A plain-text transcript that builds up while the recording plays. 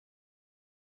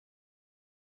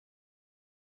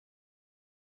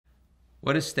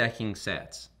What is stacking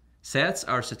sats? Sats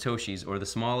are satoshis, or the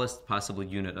smallest possible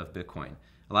unit of Bitcoin.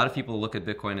 A lot of people look at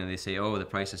Bitcoin and they say, oh, the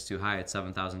price is too high, it's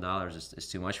 $7,000, it's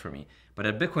too much for me. But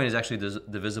a Bitcoin is actually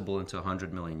divisible into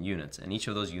 100 million units, and each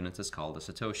of those units is called a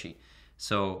satoshi.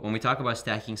 So when we talk about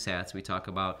stacking sats, we talk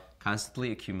about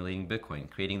constantly accumulating Bitcoin,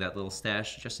 creating that little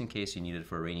stash just in case you need it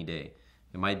for a rainy day.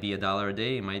 It might be $1 a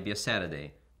day, it might be a sat a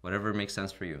day, whatever makes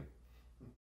sense for you.